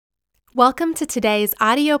Welcome to today's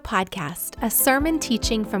audio podcast, a sermon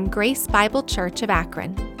teaching from Grace Bible Church of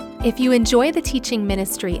Akron. If you enjoy the teaching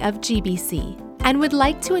ministry of GBC and would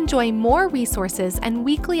like to enjoy more resources and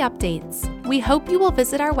weekly updates, we hope you will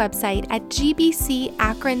visit our website at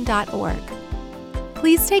gbcakron.org.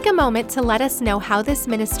 Please take a moment to let us know how this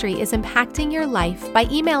ministry is impacting your life by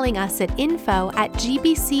emailing us at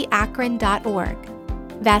info@gbcakron.org.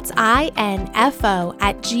 That's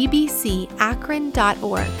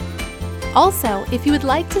info@gbcakron.org. Also, if you would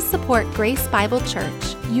like to support Grace Bible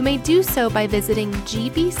Church, you may do so by visiting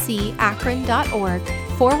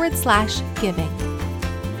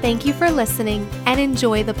gbcakron.org/giving. Thank you for listening and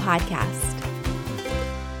enjoy the podcast.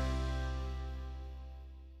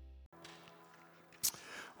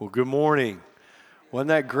 Well, good morning. Wasn't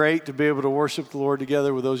that great to be able to worship the Lord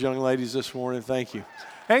together with those young ladies this morning? Thank you.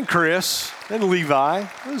 And Chris and Levi.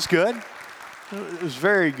 It was good. It was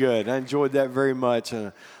very good. I enjoyed that very much.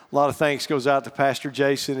 A lot of thanks goes out to Pastor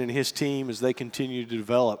Jason and his team as they continue to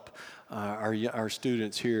develop our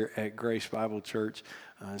students here at Grace Bible Church.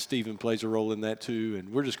 Stephen plays a role in that too,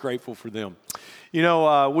 and we're just grateful for them. You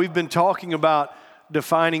know, we've been talking about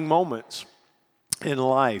defining moments in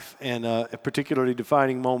life, and particularly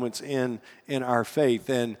defining moments in our faith.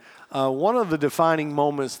 And one of the defining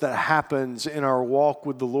moments that happens in our walk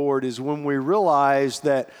with the Lord is when we realize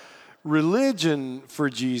that religion for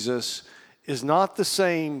Jesus is not the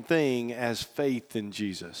same thing as faith in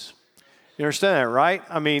Jesus. You understand that, right?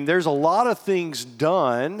 I mean, there's a lot of things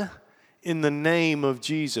done in the name of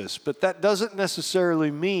Jesus, but that doesn't necessarily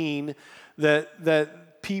mean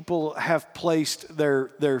that people have placed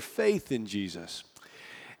their faith in Jesus.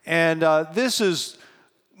 And this is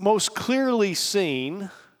most clearly seen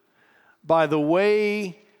by the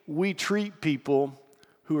way we treat people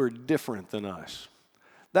who are different than us.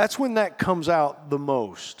 That's when that comes out the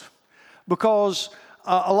most. Because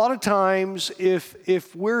a lot of times,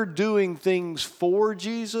 if we're doing things for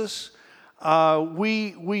Jesus,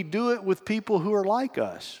 we do it with people who are like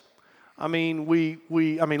us. I mean,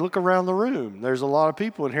 look around the room. There's a lot of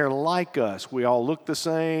people in here like us. We all look the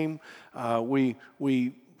same. We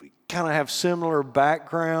kind of have similar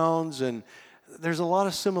backgrounds, and there's a lot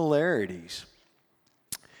of similarities.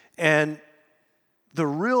 And the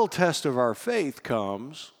real test of our faith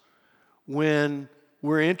comes when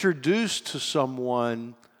we're introduced to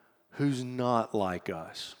someone who's not like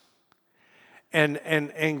us. And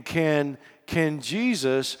can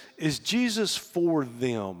Jesus, is Jesus for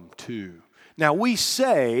them too? Now we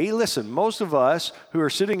say, listen, most of us who are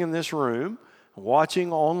sitting in this room,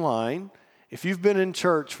 watching online, if you've been in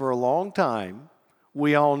church for a long time,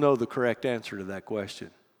 we all know the correct answer to that question.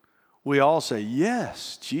 We all say,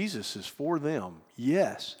 yes, Jesus is for them,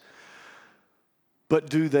 yes. But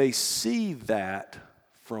do they see that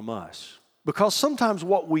from us? Because sometimes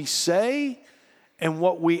what we say and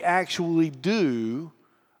what we actually do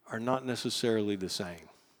are not necessarily the same.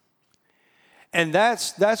 And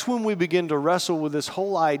that's when we begin to wrestle with this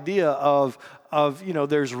whole idea of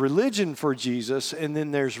there's religion for Jesus, and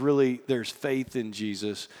then there's faith in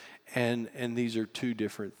Jesus, and these are two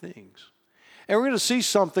different things. And we're going to see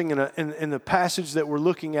something in the passage that we're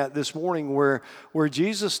looking at this morning where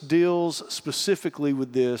Jesus deals specifically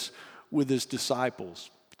with this with his disciples.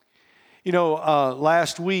 You know,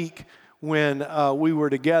 last week when we were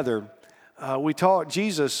together, we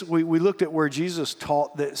looked at where Jesus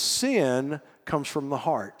taught that sin comes from the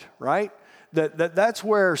heart, right? That's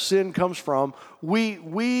where sin comes from.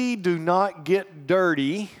 We do not get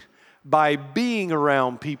dirty by being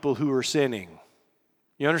around people who are sinning.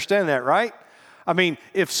 You understand that, right? I mean,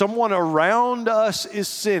 if someone around us is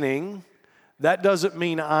sinning, that doesn't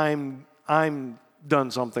mean I'm done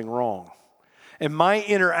something wrong. And my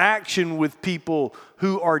interaction with people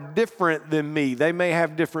who are different than me, they may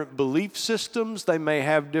have different belief systems, they may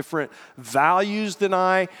have different values than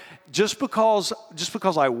I, just because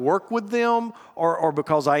I work with them or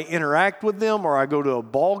because I interact with them or I go to a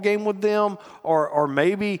ball game with them or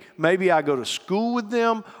maybe I go to school with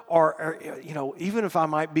them or even if I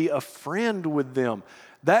might be a friend with them.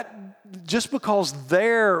 That just because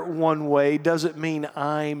they're one way doesn't mean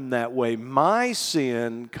I'm that way. My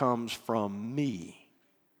sin comes from me,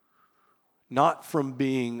 not from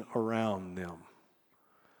being around them.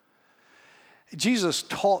 Jesus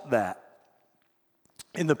taught that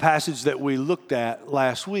in the passage that we looked at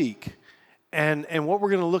last week. And what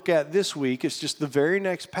we're going to look at this week is just the very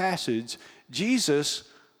next passage. Jesus,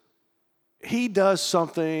 he does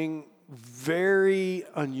something very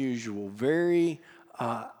unusual, very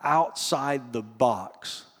outside the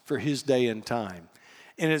box for his day and time.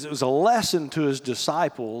 And it was a lesson to his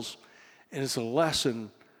disciples, and it's a lesson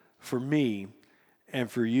for me and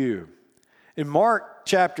for you. In Mark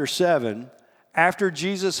chapter 7, after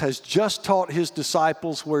Jesus has just taught his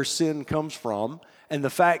disciples where sin comes from and the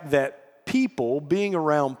fact that being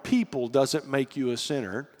around people doesn't make you a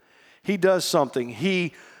sinner, he does something.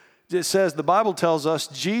 It says, the Bible tells us,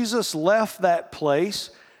 Jesus left that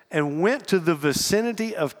place and went to the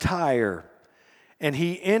vicinity of Tyre. And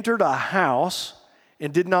he entered a house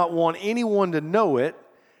and did not want anyone to know it,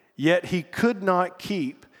 yet he could not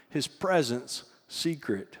keep his presence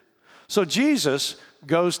secret. So Jesus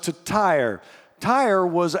goes to Tyre. Tyre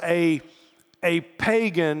was a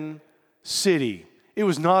pagan city. It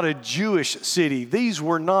was not a Jewish city. These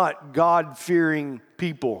were not God-fearing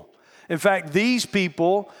people. In fact, these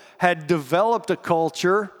people had developed a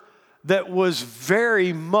culture that was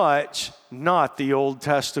very much not the Old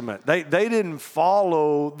Testament. They didn't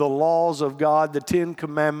follow the laws of God, the Ten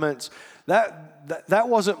Commandments. That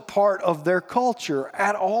wasn't part of their culture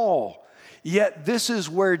at all. Yet this is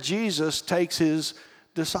where Jesus takes his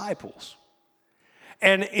disciples.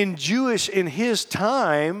 And in his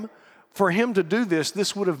time, for him to do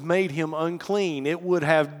this would have made him unclean. It would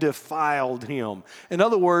have defiled him. In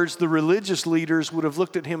other words, the religious leaders would have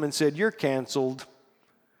looked at him and said, "You're canceled.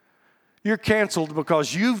 You're canceled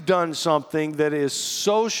because you've done something that is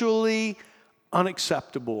socially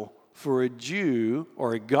unacceptable for a Jew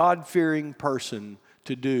or a God-fearing person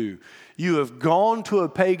to do. You have gone to a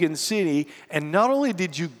pagan city, and not only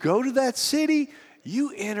did you go to that city,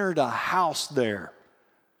 you entered a house there.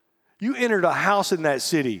 You entered a house in that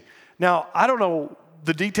city." Now, I don't know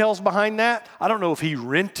the details behind that. I don't know if he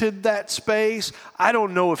rented that space. I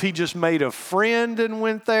don't know if he just made a friend and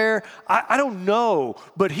went there. I don't know.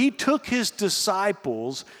 But he took his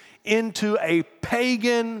disciples into a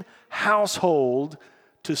pagan household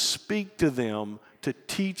to speak to them, to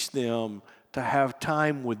teach them, to have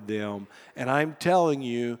time with them. And I'm telling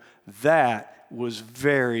you, that was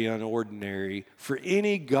very unordinary for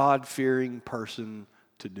any God-fearing person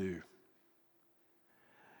to do.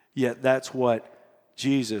 Yet that's what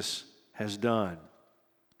Jesus has done.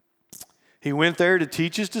 He went there to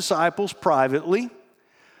teach his disciples privately,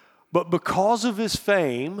 but because of his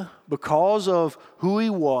fame, because of who he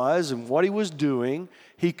was and what he was doing,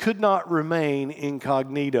 he could not remain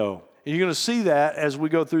incognito. And you're going to see that as we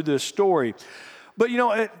go through this story. But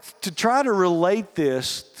to try to relate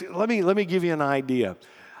this, let me give you an idea.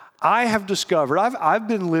 I have discovered, I've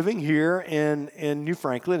been living here in New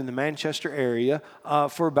Franklin, in the Manchester area,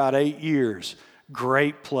 for about 8 years.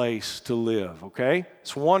 Great place to live, okay?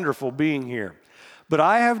 It's wonderful being here. But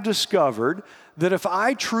I have discovered that if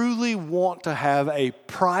I truly want to have a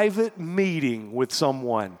private meeting with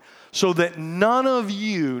someone so that none of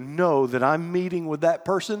you know that I'm meeting with that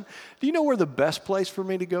person, do you know where the best place for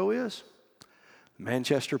me to go is?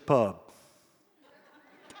 Manchester Pub.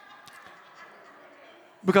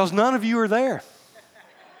 Because none of you are there.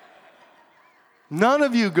 None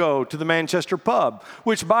of you go to the Manchester Pub,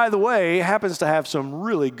 which, by the way, happens to have some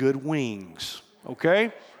really good wings,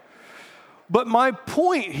 okay? But my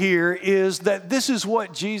point here is that this is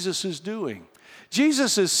what Jesus is doing.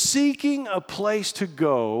 Jesus is seeking a place to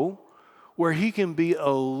go where he can be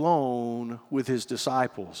alone with his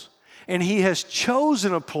disciples. And he has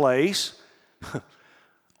chosen a place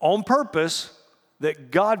on purpose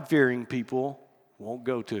that God-fearing people won't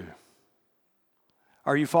go to.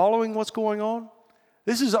 Are you following what's going on?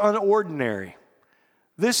 This is unordinary.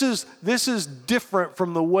 This is different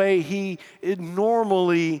from the way it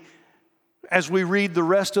normally, as we read the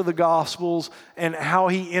rest of the Gospels and how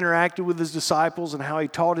he interacted with his disciples and how he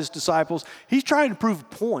taught his disciples. He's trying to prove a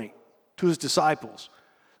point to his disciples.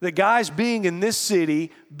 That guys, being in this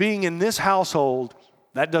city, being in this household,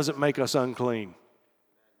 that doesn't make us unclean.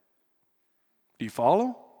 Do you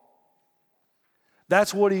follow?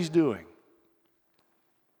 That's what he's doing.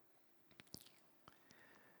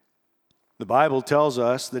 The Bible tells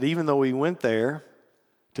us that even though he went there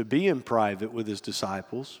to be in private with his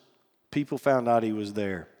disciples, people found out he was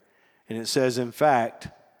there. And it says, in fact,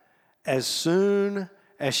 as soon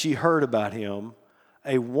as she heard about him,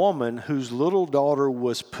 a woman whose little daughter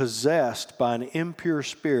was possessed by an impure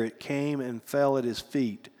spirit came and fell at his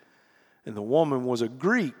feet. And the woman was a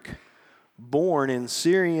Greek born in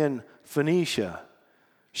Syrian Phoenicia.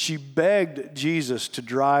 She begged Jesus to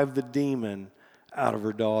drive the demon out of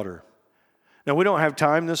her daughter. Now, we don't have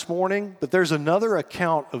time this morning, but there's another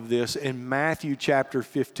account of this in Matthew chapter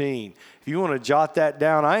 15. If you want to jot that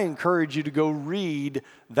down, I encourage you to go read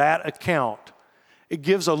that account. It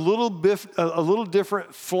gives a little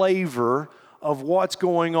different flavor of what's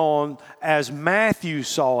going on as Matthew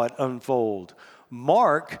saw it unfold.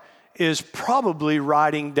 Mark is probably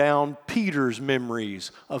writing down Peter's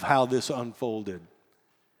memories of how this unfolded.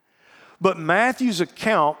 But Matthew's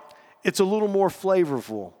account, it's a little more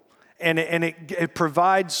flavorful, and it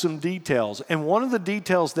provides some details. And one of the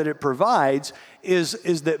details that it provides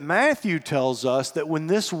is that Matthew tells us that when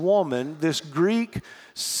this woman, this Greek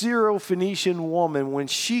Syro-Phoenician woman, when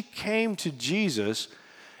she came to Jesus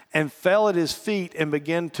and fell at his feet and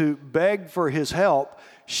began to beg for his help,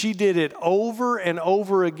 she did it over and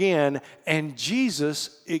over again, and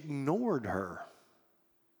Jesus ignored her.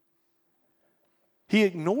 He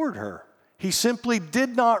ignored her. He simply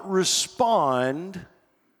did not respond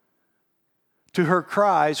to her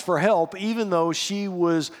cries for help, even though she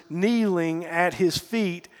was kneeling at his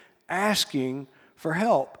feet asking for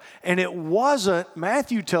help. And it wasn't,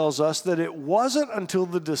 Matthew tells us that it wasn't until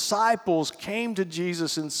the disciples came to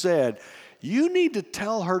Jesus and said, "You need to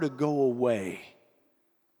tell her to go away."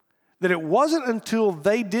 That it wasn't until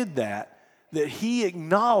they did that he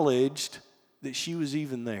acknowledged that she was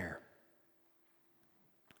even there.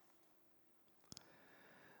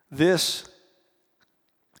 This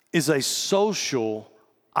is a social,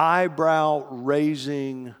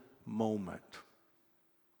 eyebrow-raising moment.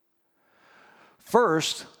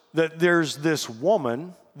 First, that there's this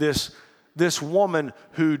woman, this woman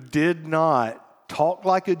who did not talk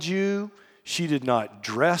like a Jew. She did not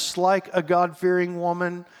dress like a God-fearing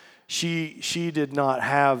woman. She did not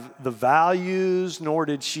have the values, nor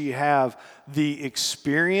did she have the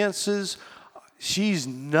experiences. She's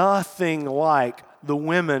nothing like the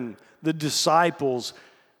women, the disciples,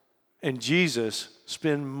 and Jesus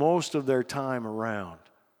spend most of their time around.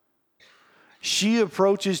 She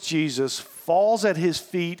approaches Jesus, falls at his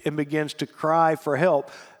feet, and begins to cry for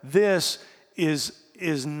help. This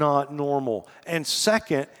is not normal. And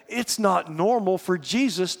second, it's not normal for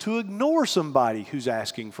Jesus to ignore somebody who's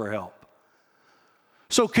asking for help.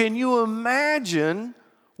 So can you imagine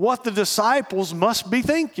what the disciples must be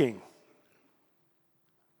thinking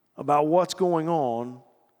about what's going on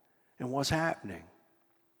and what's happening?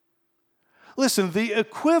 Listen, the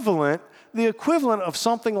equivalent of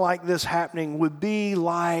something like this happening would be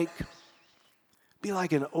like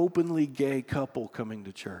an openly gay couple coming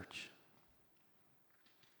to church.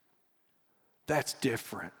 That's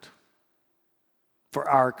different for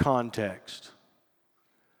our context.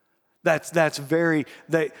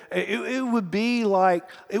 It would be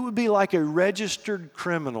like a registered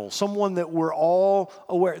criminal, someone that we're all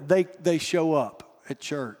aware they show up at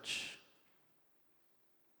church.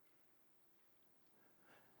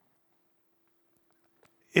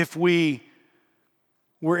 If we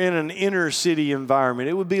were in an inner city environment,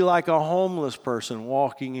 it would be like a homeless person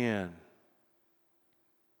walking in.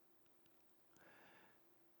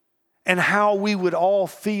 And how we would all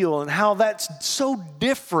feel, and how that's so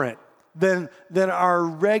different than our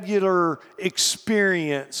regular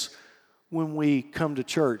experience when we come to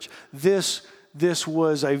church. This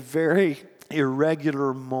was a very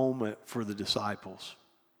irregular moment for the disciples.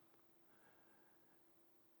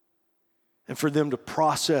 And for them to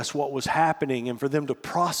process what was happening, and for them to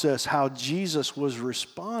process how Jesus was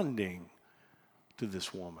responding to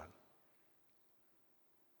this woman.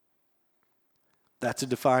 That's a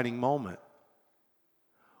defining moment.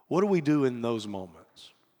 What do we do in those moments?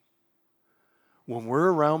 When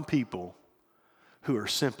we're around people who are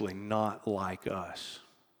simply not like us.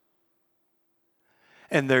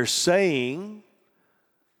 And they're saying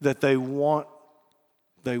that they want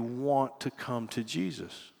to come to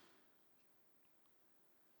Jesus.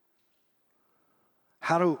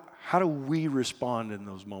 How do we respond in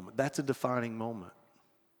those moments? That's a defining moment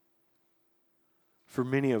for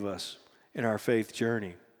many of us in our faith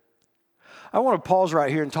journey. I want to pause right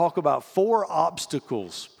here and talk about 4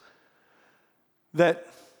 obstacles that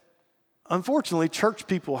unfortunately church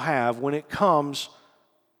people have when it comes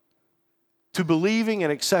to believing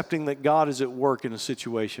and accepting that God is at work in a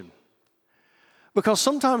situation. Because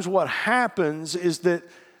sometimes what happens is that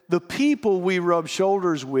the people we rub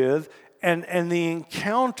shoulders with and the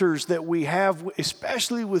encounters that we have,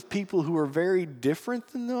 especially with people who are very different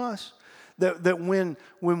than us, that when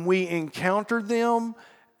we encounter them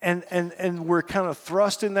and we're kind of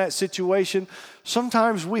thrust in that situation,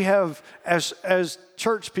 sometimes we have, as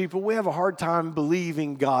church people, we have a hard time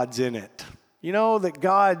believing God's in it. You know, that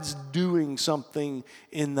God's doing something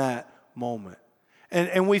in that moment.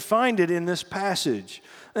 And we find it in this passage.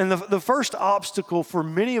 And the first obstacle for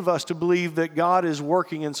many of us to believe that God is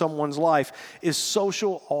working in someone's life is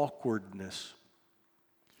social awkwardness.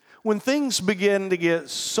 When things begin to get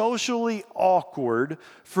socially awkward,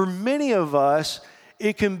 for many of us,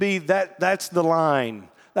 it can be that's the line.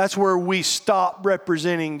 That's where we stop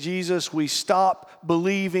representing Jesus. We stop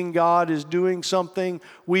believing God is doing something.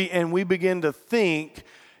 We begin to think,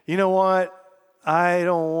 you know what?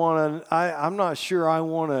 I'm not sure I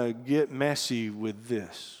want to get messy with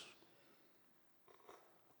this.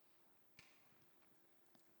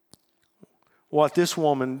 What this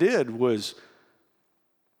woman did was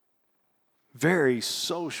very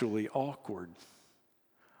socially awkward.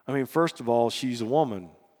 I mean, first of all, she's a woman.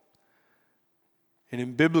 And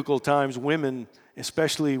in biblical times, women,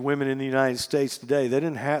 especially women in the United States today, they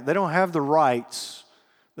don't have the rights,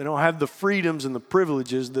 they don't have the freedoms and the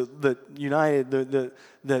privileges that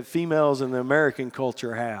females in the American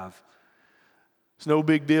culture have. It's no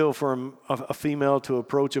big deal for a female to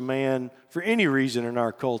approach a man for any reason in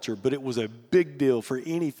our culture, but it was a big deal for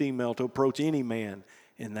any female to approach any man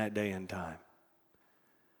in that day and time.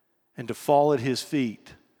 And to fall at his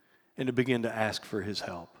feet and to begin to ask for his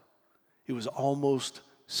help. It was almost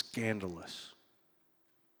scandalous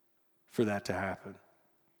for that to happen.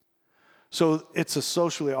 So it's a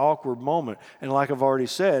socially awkward moment. And like I've already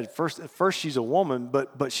said, first she's a woman,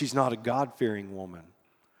 but she's not a God-fearing woman,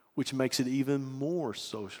 which makes it even more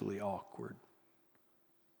socially awkward.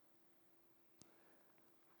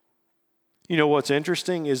 You know what's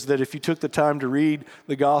interesting is that if you took the time to read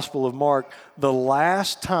the Gospel of Mark, the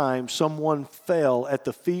last time someone fell at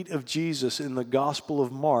the feet of Jesus in the Gospel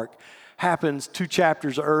of Mark happens 2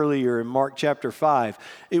 chapters earlier in Mark chapter 5.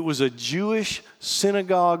 It was a Jewish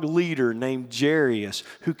synagogue leader named Jairus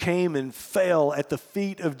who came and fell at the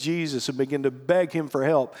feet of Jesus and began to beg him for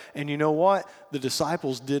help. And you know what? The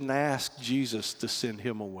disciples didn't ask Jesus to send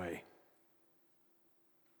him away.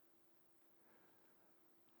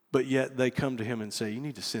 But yet they come to him and say, you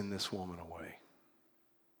need to send this woman away.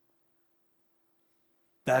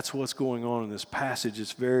 That's what's going on in this passage.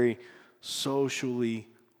 It's very socially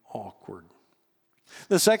awkward.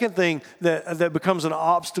 The second thing that becomes an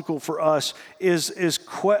obstacle for us is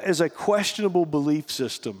a questionable belief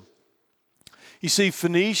system. You see,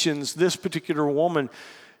 Phoenicians, this particular woman,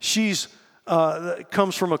 she's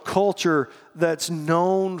comes from a culture that's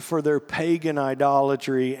known for their pagan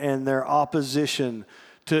idolatry and their opposition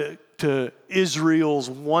to Israel's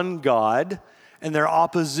one God and their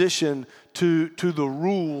opposition to the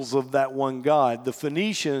rules of that one God. The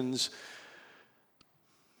Phoenicians,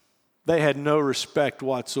 they had no respect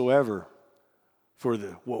whatsoever for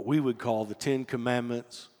what we would call the Ten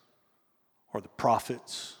Commandments or the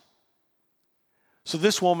prophets. So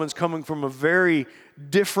this woman's coming from a very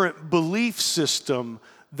different belief system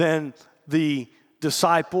than the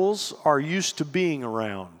disciples are used to being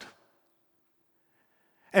around.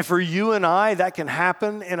 And for you and I, that can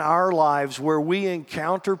happen in our lives where we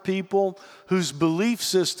encounter people whose belief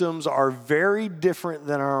systems are very different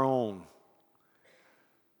than our own.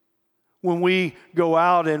 When we go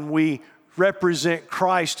out and we represent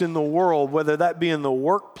Christ in the world, whether that be in the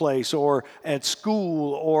workplace or at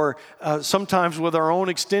school or sometimes with our own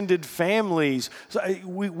extended families,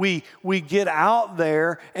 we get out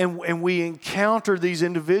there and we encounter these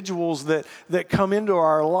individuals that come into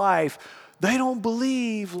our life. They don't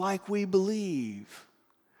believe like we believe.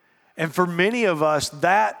 And for many of us,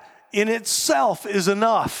 that in itself is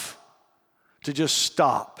enough to just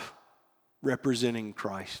stop representing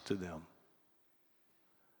Christ to them.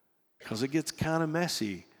 Because it gets kind of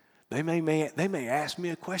messy. They may ask me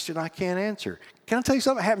a question I can't answer. Can I tell you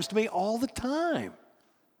something that happens to me all the time?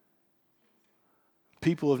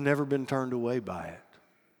 People have never been turned away by it.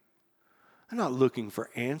 They're not looking for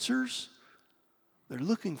answers. They're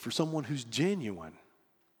looking for someone who's genuine.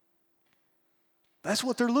 That's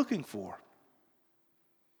what they're looking for.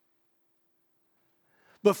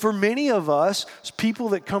 But for many of us, people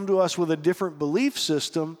that come to us with a different belief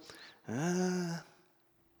system, I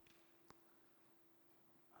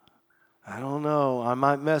don't know, I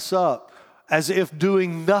might mess up. As if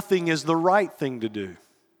doing nothing is the right thing to do.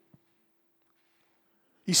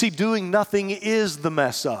 You see, doing nothing is the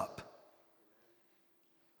mess up.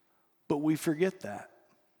 But we forget that.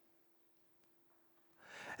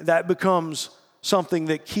 That becomes something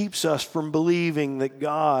that keeps us from believing that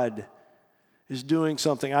God is doing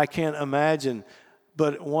something. I can't imagine,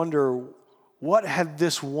 but wonder, what had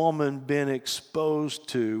this woman been exposed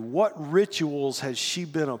to? What rituals has she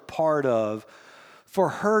been a part of for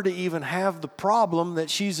her to even have the problem that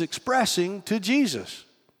she's expressing to Jesus?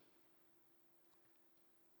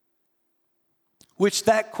 Which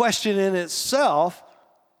that question in itself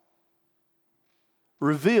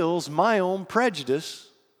reveals my own prejudice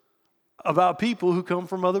about people who come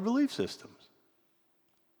from other belief systems.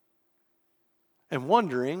 And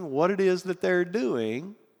wondering what it is that they're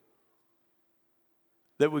doing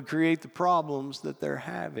that would create the problems that they're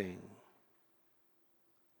having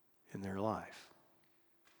in their life.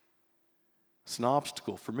 It's an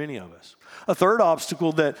obstacle for many of us. A third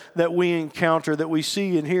obstacle that we encounter, that we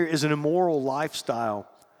see in here, is an immoral lifestyle.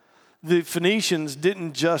 The Phoenicians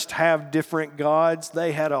didn't just have different gods,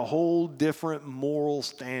 they had a whole different moral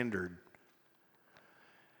standard.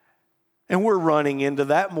 And we're running into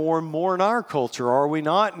that more and more in our culture, are we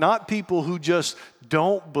not? Not people who just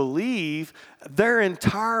don't believe. Their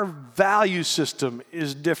entire value system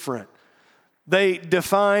is different. They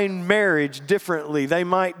define marriage differently. They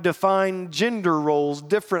might define gender roles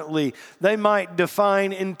differently. They might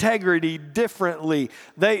define integrity differently.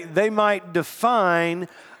 They might define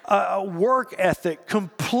a work ethic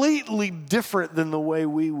completely different than the way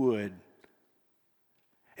we would.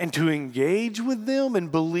 And to engage with them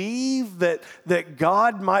and believe that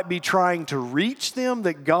God might be trying to reach them,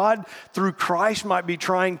 that God, through Christ, might be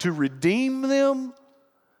trying to redeem them,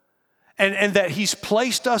 and that He's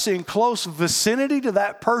placed us in close vicinity to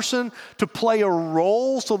that person to play a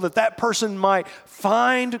role so that that person might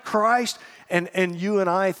find Christ. And you and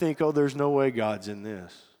I think, oh, there's no way God's in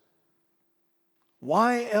this.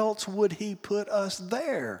 Why else would He put us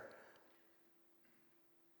there?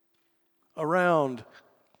 Around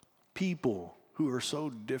people who are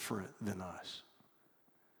so different than us.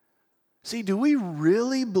 See, do we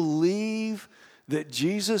really believe that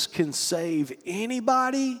Jesus can save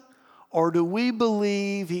anybody, or do we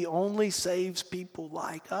believe He only saves people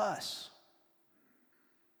like us?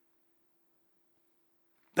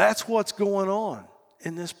 That's what's going on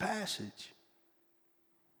in this passage.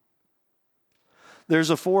 There's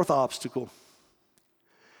a fourth obstacle,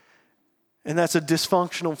 and that's a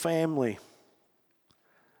dysfunctional family.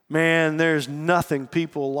 Man, there's nothing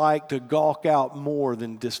people like to gawk out more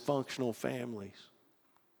than dysfunctional families.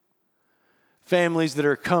 Families that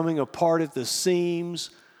are coming apart at the seams,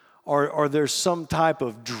 or there's some type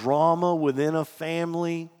of drama within a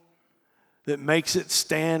family that makes it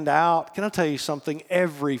stand out. Can I tell you something?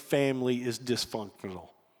 Every family is dysfunctional.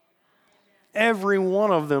 Every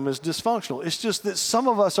one of them is dysfunctional. It's just that some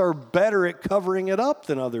of us are better at covering it up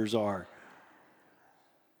than others are.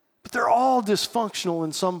 But they're all dysfunctional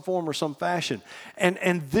in some form or some fashion.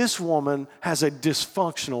 And this woman has a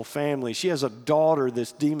dysfunctional family. She has a daughter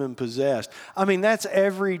that's demon-possessed. I mean, that's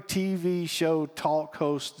every TV show talk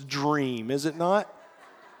host's dream, is it not?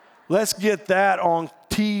 Let's get that on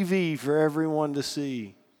TV for everyone to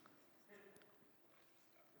see.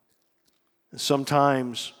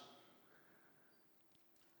 Sometimes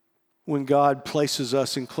when God places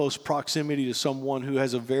us in close proximity to someone who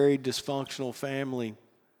has a very dysfunctional family,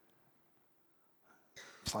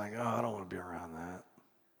 it's like, oh, I don't want to be around that.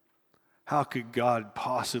 How could God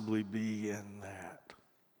possibly be in that?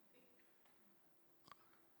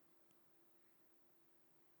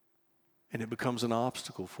 And it becomes an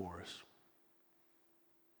obstacle for us.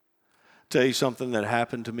 Tell you something that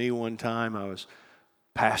happened to me one time. I was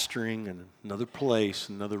pastoring in another place,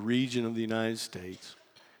 another region of the United States.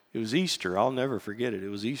 It was Easter. I'll never forget it. It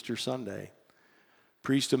was Easter Sunday.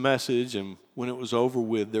 Preached a message, and when it was over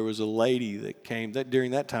with, there was a lady that came. That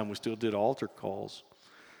during that time, we still did altar calls.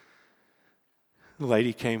 The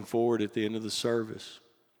lady came forward at the end of the service.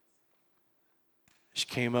 She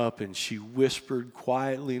came up and she whispered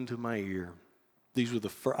quietly into my ear. These were the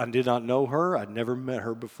first. I did not know her. I'd never met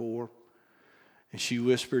her before. And she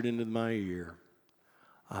whispered into my ear,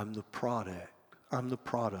 I'm the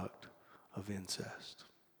product of incest.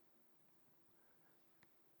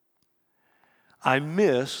 I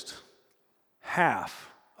missed half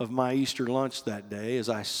of my Easter lunch that day as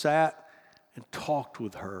I sat and talked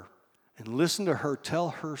with her and listened to her tell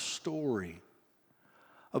her story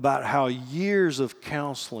about how years of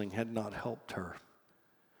counseling had not helped her,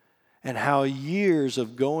 and how years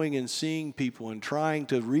of going and seeing people and trying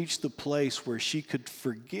to reach the place where she could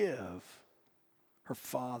forgive her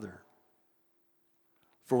father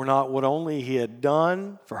for not what only he had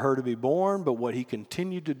done for her to be born, but what he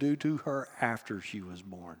continued to do to her after she was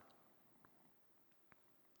born.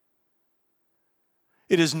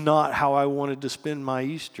 It is not how I wanted to spend my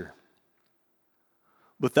Easter.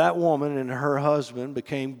 But that woman and her husband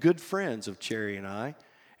became good friends of Cherry and I,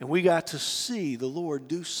 and we got to see the Lord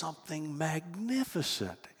do something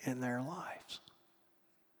magnificent in their lives.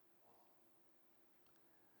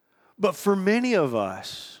 But for many of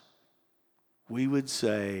us, we would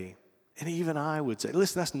say, and even I would say,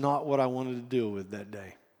 listen, that's not what I wanted to deal with that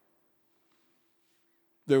day.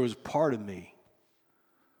 There was part of me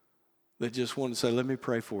that just wanted to say, let me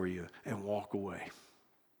pray for you, and walk away.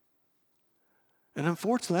 And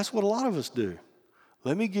unfortunately, that's what a lot of us do.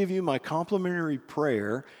 Let me give you my complimentary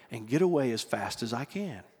prayer and get away as fast as I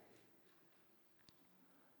can.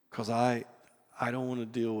 Because I don't want to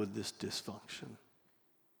deal with this dysfunction.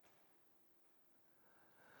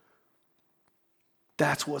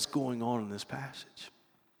 That's what's going on in this passage.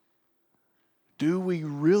 Do we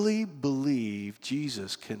really believe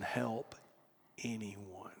Jesus can help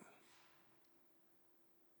anyone?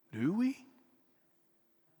 Do we?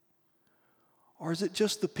 Or is it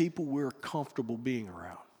just the people we're comfortable being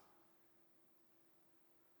around?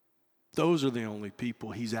 Those are the only people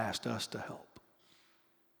he's asked us to help.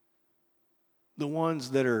 The ones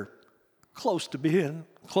that are close to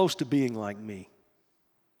being like me.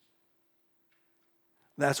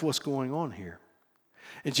 That's what's going on here.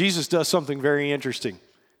 And Jesus does something very interesting.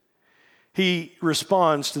 He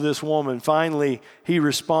responds to this woman. Finally, he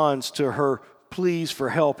responds to her pleas for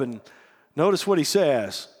help. And notice what he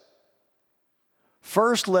says.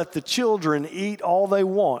 First, let the children eat all they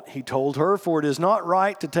want, he told her, for it is not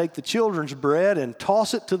right to take the children's bread and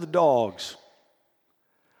toss it to the dogs.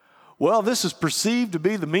 Well, this is perceived to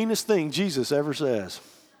be the meanest thing Jesus ever says.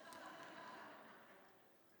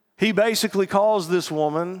 He basically calls this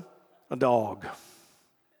woman a dog.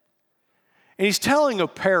 And he's telling a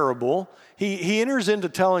parable. He enters into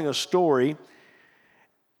telling a story.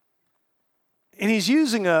 And he's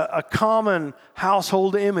using a common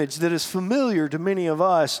household image that is familiar to many of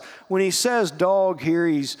us. When he says dog here,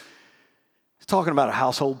 he's talking about a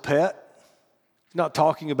household pet. He's not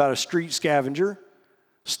talking about a street scavenger.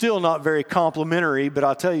 Still not very complimentary, but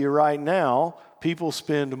I'll tell you right now, people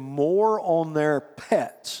spend more on their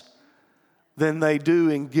pets than they do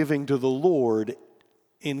in giving to the Lord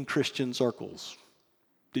in Christian circles.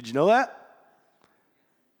 Did you know that?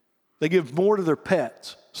 They give more to their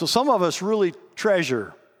pets. So some of us really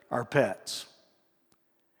treasure our pets.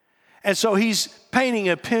 And so he's painting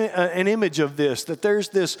an image of this, that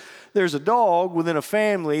there's a dog within a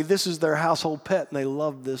family, this is their household pet, and they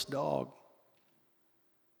love this dog.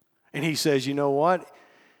 And he says, you know what?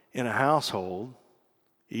 In a household,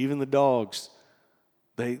 even the dogs,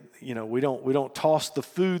 we don't toss the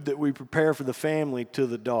food that we prepare for the family to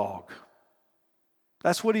the dog.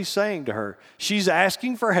 That's what he's saying to her. She's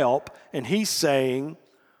asking for help, and he's saying,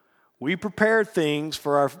 we prepare things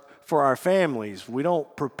for our families. We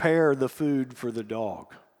don't prepare the food for the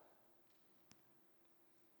dog.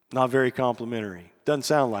 Not very complimentary. Doesn't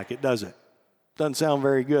sound like it, does it? Doesn't sound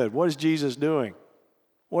very good. What is Jesus doing?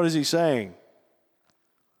 What is he saying?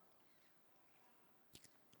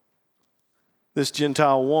 This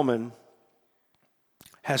Gentile woman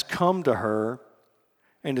has come to her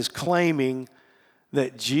and is claiming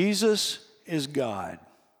that Jesus is God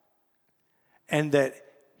and that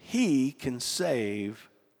he can save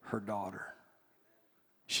her daughter.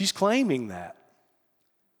 She's claiming that.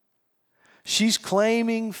 She's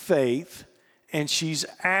claiming faith, and she's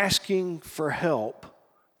asking for help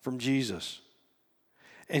from Jesus.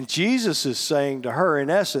 And Jesus is saying to her, in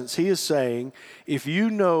essence, he is saying, if you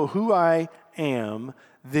know who I am,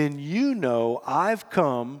 then you know I've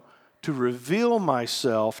come to reveal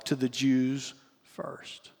myself to the Jews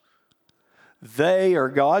first. They are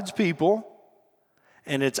God's people,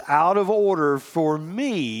 and it's out of order for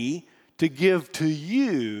me to give to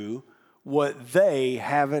you what they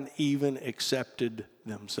haven't even accepted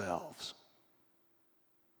themselves.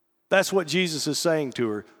 That's what Jesus is saying to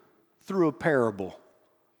her through a parable,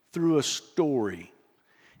 through a story.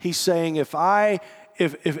 He's saying, if I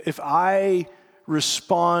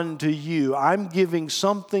respond to you, I'm giving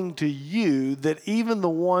something to you that even the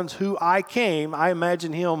ones who I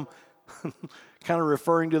imagine him kind of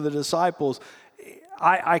referring to the disciples,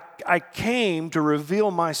 I came to reveal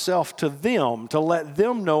myself to them, to let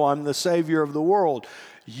them know I'm the Savior of the world.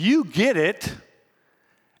 You get it,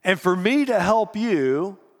 and for me to help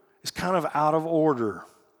you is kind of out of order.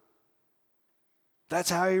 That's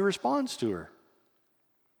how he responds to her.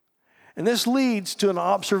 And this leads to an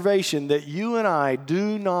observation that you and I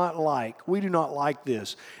do not like. We do not like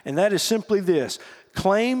this. And that is simply this: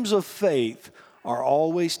 claims of faith are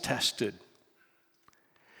always tested.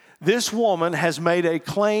 This woman has made a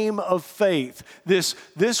claim of faith.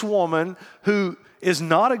 This woman who is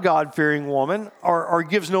not a God-fearing woman or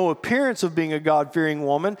gives no appearance of being a God-fearing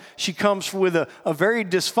woman. She comes with a very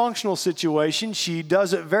dysfunctional situation. She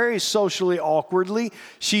does it very socially awkwardly.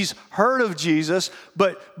 She's heard of Jesus,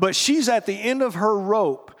 but she's at the end of her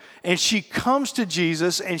rope. And she comes to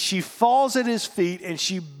Jesus and she falls at his feet and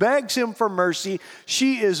she begs him for mercy.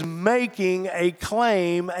 She is making a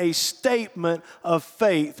claim, a statement of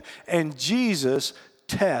faith. And Jesus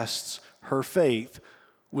tests her faith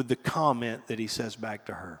with the comment that he says back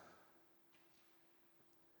to her.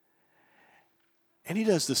 And he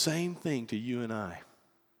does the same thing to you and I.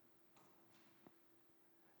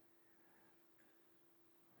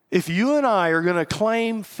 If you and I are going to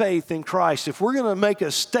claim faith in Christ, if we're going to make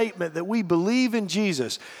a statement that we believe in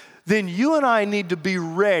Jesus, then you and I need to be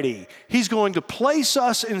ready. He's going to place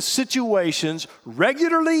us in situations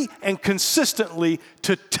regularly and consistently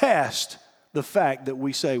to test the fact that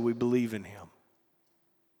we say we believe in Him.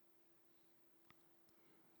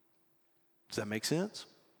 Does that make sense?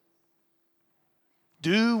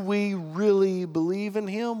 Do we really believe in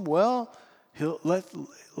Him? Well,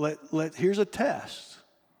 here's a test.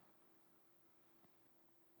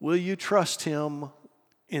 Will you trust Him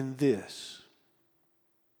in this?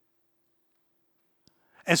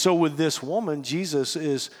 And so with this woman, Jesus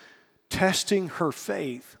is testing her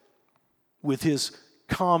faith with His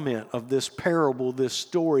comment of this parable, this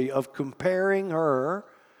story of comparing her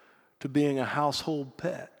to being a household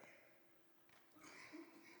pet.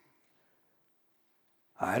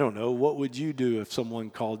 I don't know, what would you do if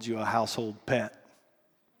someone called you a household pet?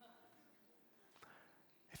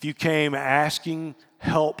 If you came asking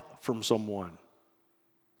help from someone,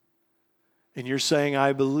 and you're saying,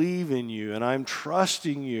 I believe in you and I'm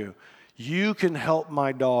trusting you, you can help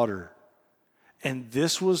my daughter. And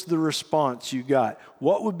this was the response you got.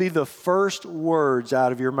 What would be the first words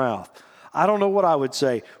out of your mouth? I don't know what I would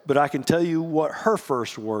say, but I can tell you what her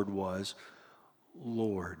first word was.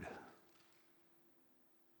 Lord.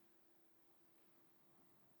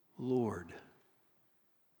 Lord,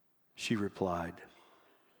 she replied.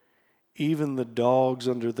 Even the dogs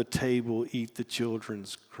under the table eat the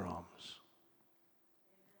children's crumbs.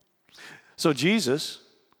 So Jesus,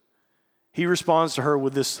 He responds to her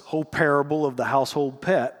with this whole parable of the household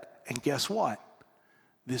pet. And guess what?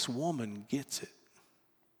 This woman gets it.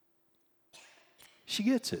 She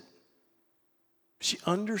gets it. She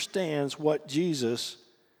understands what Jesus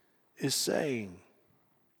is saying.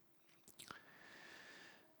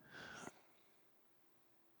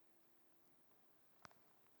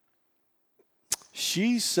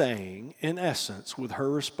 She's saying, in essence, with her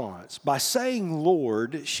response, by saying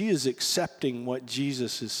Lord, she is accepting what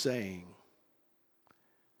Jesus is saying.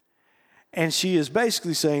 And she is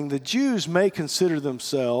basically saying the Jews may consider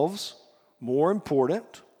themselves more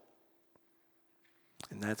important,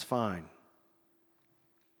 and that's fine.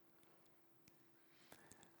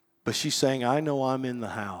 But she's saying, I know I'm in the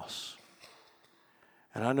house,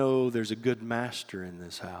 and I know there's a good master in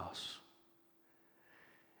this house.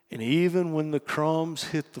 And even when the crumbs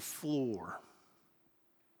hit the floor,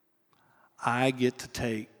 I get to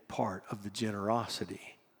take part of the generosity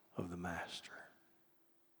of the master.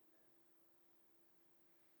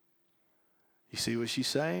 You see what she's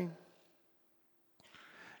saying?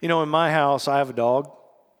 You know, in my house, I have a dog,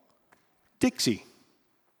 Dixie.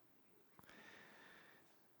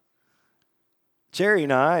 Cherry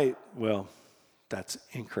and I, well, that's an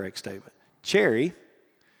incorrect statement. Cherry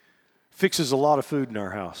fixes a lot of food in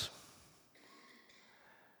our house.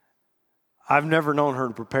 I've never known her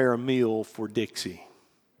to prepare a meal for Dixie.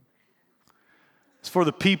 It's for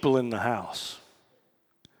the people in the house.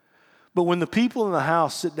 But when the people in the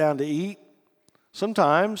house sit down to eat,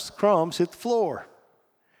 sometimes crumbs hit the floor.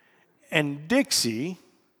 And Dixie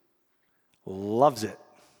loves it.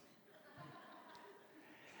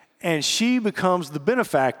 And she becomes the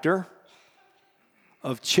benefactor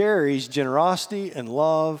of Cherry's generosity and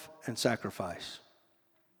love and sacrifice.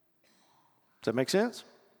 Does that make sense?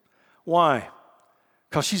 Why?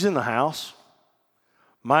 Because she's in the house.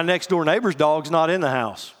 My next door neighbor's dog's not in the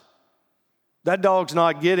house. That dog's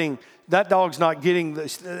not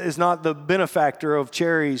is not the benefactor of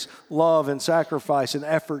Cherry's love and sacrifice and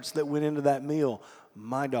efforts that went into that meal.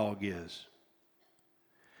 My dog is.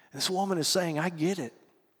 This woman is saying, I get it.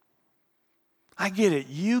 I get it.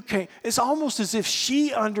 You can't. It's almost as if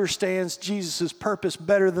she understands Jesus' purpose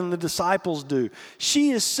better than the disciples do.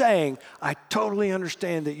 She is saying, I totally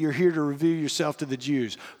understand that you're here to reveal yourself to the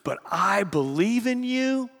Jews, but I believe in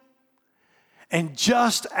you. And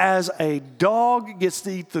just as a dog gets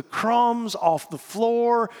to eat the crumbs off the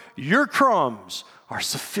floor, your crumbs are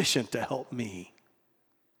sufficient to help me.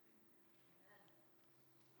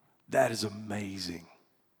 That is amazing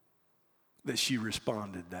that she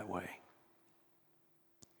responded that way.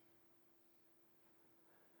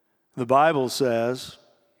 The Bible says,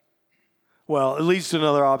 well, it leads to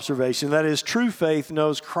another observation. That is, true faith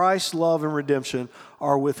knows Christ's love and redemption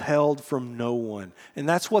are withheld from no one. And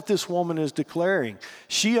that's what this woman is declaring.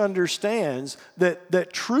 She understands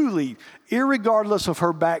that truly, irregardless of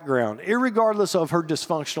her background, irregardless of her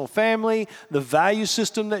dysfunctional family, the value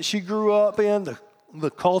system that she grew up in,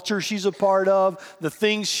 the culture she's a part of, the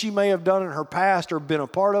things she may have done in her past or been a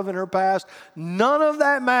part of in her past, none of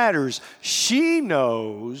that matters. She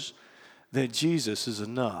knows that Jesus is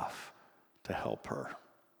enough to help her.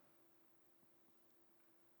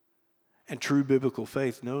 And true biblical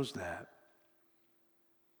faith knows that.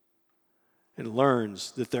 and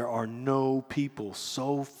learns that there are no people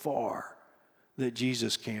so far that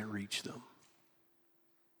Jesus can't reach them.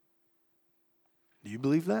 Do you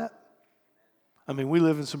believe that? I mean, we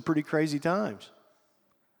live in some pretty crazy times.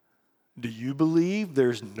 Do you believe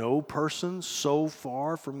there's no person so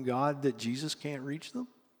far from God that Jesus can't reach them?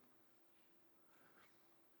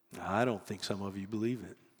 I don't think some of you believe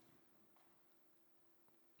it.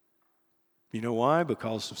 You know why?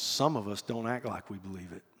 Because some of us don't act like we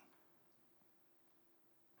believe it.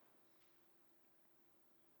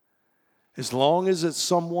 As long as it's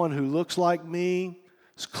someone who looks like me,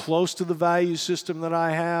 is close to the value system that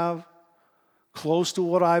I have, close to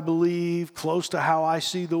what I believe, close to how I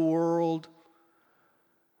see the world,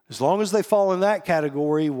 as long as they fall in that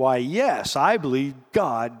category, why, yes, I believe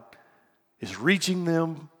God is reaching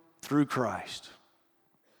them through Christ.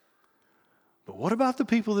 But what about the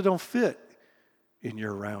people that don't fit in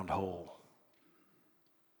your round hole?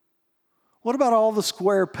 What about all the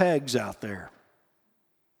square pegs out there?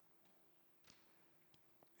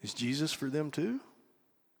 Is Jesus for them too?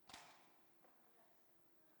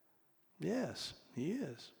 Yes, he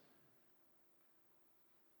is.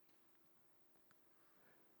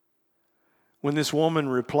 When this woman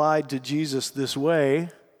replied to Jesus this way,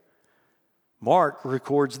 Mark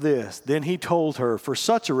records this. Then he told her, "For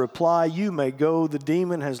such a reply, you may go. The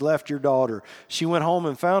demon has left your daughter." She went home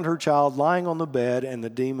and found her child lying on the bed, and the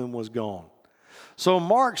demon was gone. So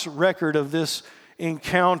Mark's record of this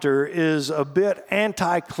encounter is a bit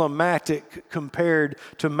anticlimactic compared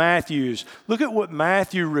to Matthew's. Look at what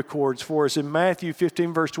Matthew records for us in Matthew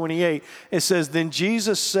 15, verse 28. It says, "Then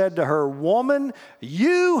Jesus said to her, 'Woman,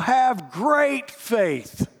 you have great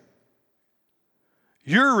faith.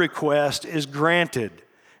 Your request is granted.'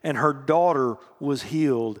 And her daughter was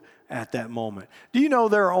healed at that moment." Do you know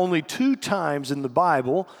there are only 2 times in the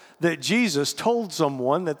Bible that Jesus told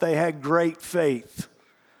someone that they had great faith?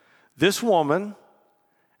 This woman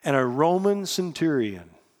and a Roman centurion.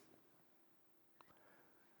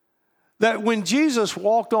 That when Jesus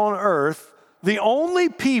walked on earth, the only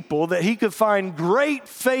people that he could find great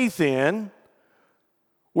faith in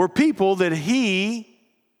were people that he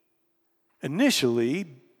initially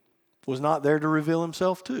was not there to reveal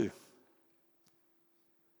himself to,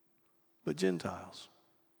 but Gentiles.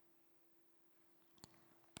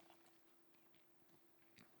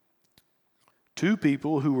 Two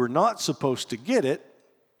people who were not supposed to get it,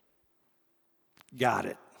 got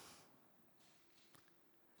it.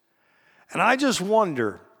 And I just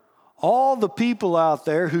wonder, all the people out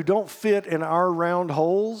there who don't fit in our round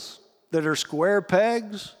holes, that are square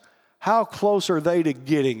pegs, how close are they to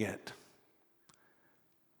getting it?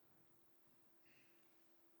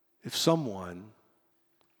 If someone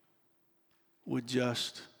would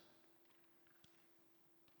just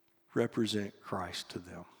represent Christ to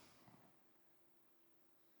them.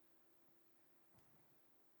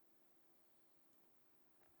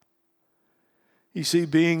 You see,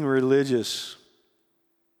 being religious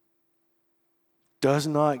does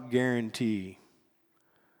not guarantee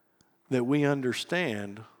that we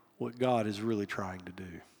understand what God is really trying to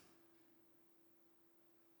do.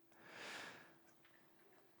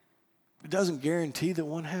 It doesn't guarantee that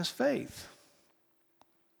one has faith.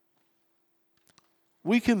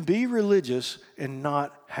 We can be religious and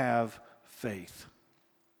not have faith.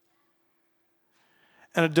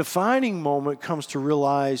 And a defining moment comes to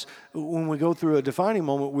realize, when we go through a defining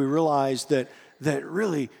moment, we realize that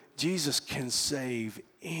really Jesus can save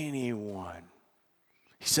anyone.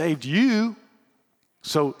 He saved you,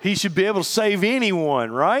 so he should be able to save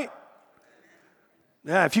anyone, right?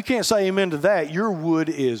 Now, if you can't say amen to that, your wood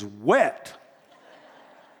is wet.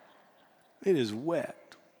 It is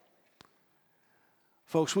wet.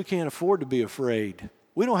 Folks, we can't afford to be afraid.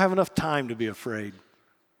 We don't have enough time to be afraid.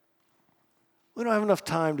 We don't have enough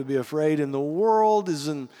time to be afraid, and the world is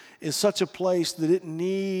such a place that it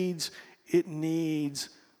needs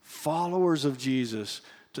followers of Jesus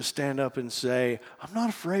to stand up and say, "I'm not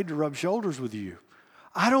afraid to rub shoulders with you.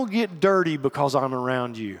 I don't get dirty because I'm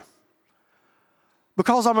around you.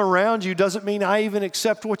 Because I'm around you doesn't mean I even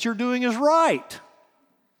accept what you're doing is right.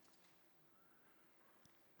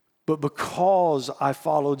 But because I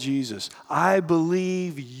follow Jesus, I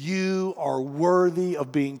believe you are worthy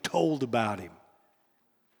of being told about him.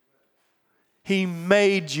 He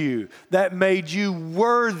made you. That made you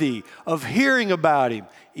worthy of hearing about him,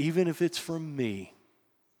 even if it's from me.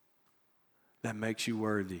 That makes you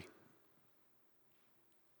worthy."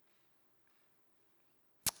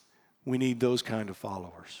 We need those kind of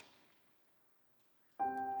followers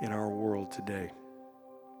in our world today.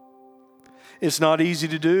 It's not easy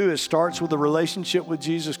to do. It starts with a relationship with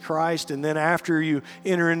Jesus Christ, and then after you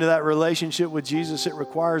enter into that relationship with Jesus, it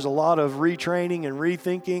requires a lot of retraining and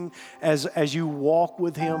rethinking as you walk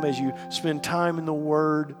with Him, as you spend time in the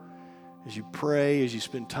Word, as you pray, as you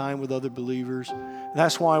spend time with other believers. And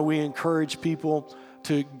that's why we encourage people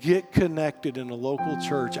to get connected in a local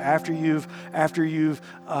church after you've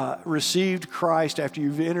received Christ, after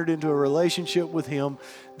you've entered into a relationship with Him.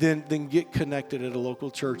 Then get connected at a local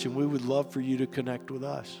church, and we would love for you to connect with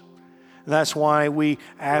us. And that's why we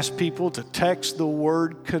ask people to text the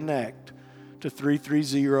word CONNECT to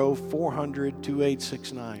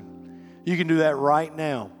 330-400-2869. You can do that right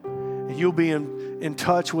now, and you'll be in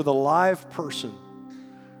touch with a live person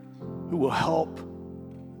who will help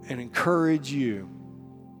and encourage you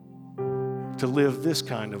to live this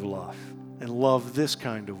kind of life and love this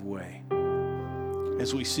kind of way,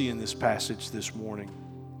 as we see in this passage this morning.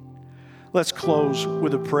 Let's close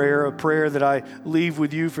with a prayer that I leave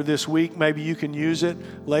with you for this week. Maybe you can use it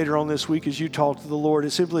later on this week as you talk to the Lord.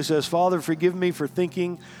 It simply says, Father, forgive me for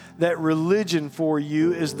thinking that religion for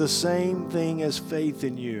you is the same thing as faith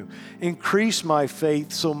in you. Increase my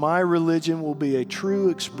faith so my religion will be a true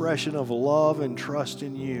expression of love and trust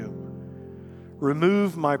in you.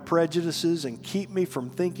 Remove my prejudices and keep me from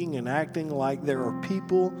thinking and acting like there are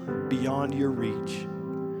people beyond your reach.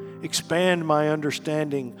 Expand my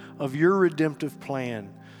understanding of your redemptive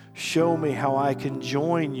plan. Show me how I can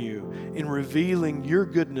join you in revealing your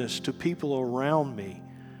goodness to people around me.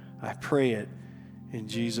 I pray it in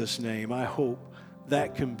Jesus' name. I hope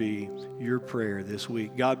that can be your prayer this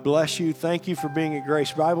week. God bless you. Thank you for being at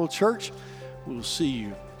Grace Bible Church. We'll see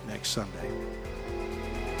you next Sunday.